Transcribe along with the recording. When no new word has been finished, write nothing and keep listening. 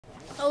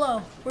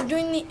Hello, we're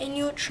doing the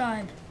Inuit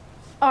tribe.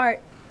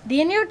 Art. The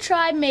Inuit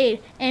tribe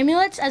made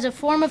amulets as a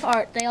form of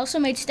art. They also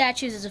made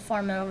statues as a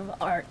form of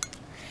art.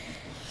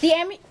 The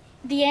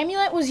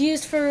amulet was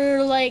used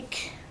for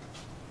like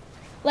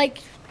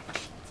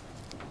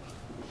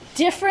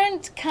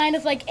different kind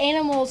of like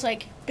animals,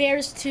 like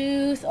bear's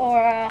tooth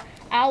or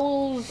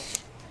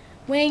owl's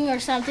wing or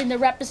something to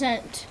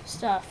represent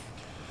stuff.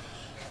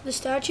 The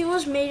statue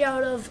was made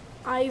out of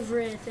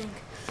ivory, I think.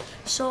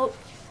 So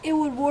it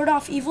would ward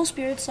off evil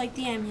spirits like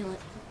the amulet.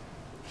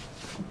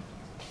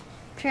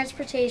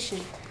 Transportation.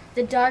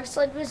 The dog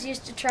sled was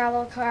used to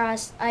travel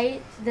across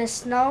the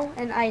snow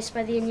and ice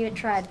by the Inuit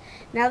tribe.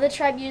 Now the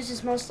tribe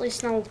uses mostly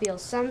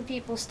snowmobiles. Some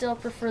people still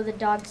prefer the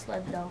dog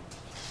sled though.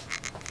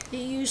 They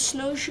use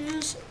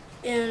snowshoes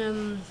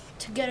and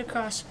to get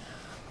across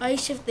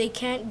ice if they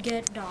can't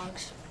get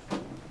dogs.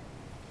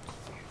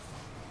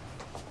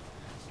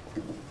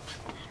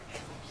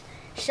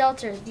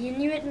 Shelter. The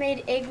Inuit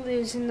made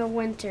igloos in the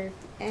winter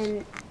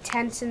and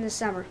tents in the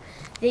summer.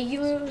 The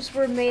igloos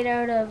were made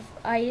out of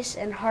ice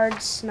and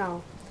hard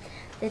snow.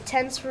 The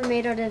tents were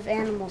made out of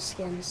animal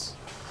skins.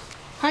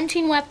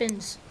 Hunting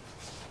weapons.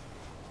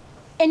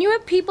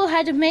 Inuit people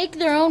had to make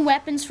their own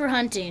weapons for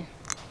hunting.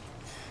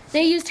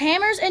 They used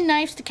hammers and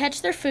knives to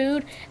catch their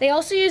food. They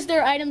also used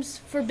their items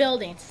for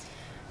building.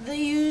 They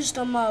used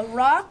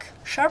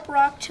sharp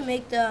rock to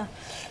make the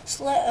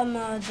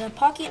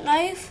pocket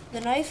knife, the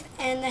knife,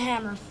 and the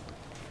hammer.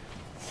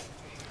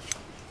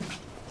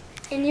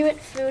 Inuit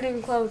food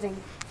and clothing.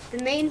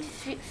 The main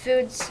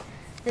foods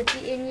that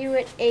the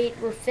Inuit ate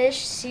were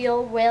fish,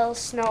 seal, whale,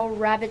 snow,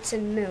 rabbits,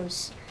 and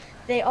moose.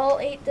 They all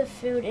ate the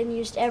food and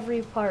used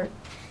every part.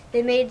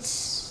 They made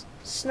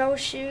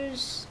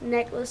snowshoes,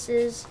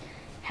 necklaces,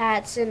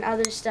 hats, and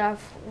other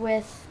stuff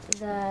with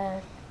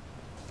the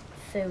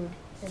food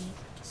and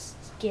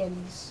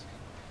skins.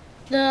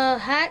 The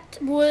hat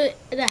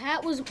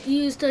was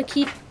used to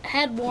keep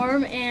head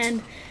warm,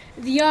 and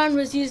the yarn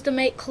was used to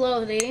make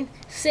clothing.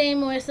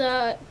 Same with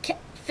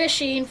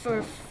fishing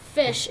for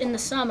fish in the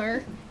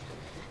summer.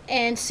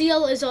 And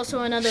seal is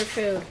also another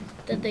food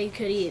that they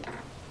could eat.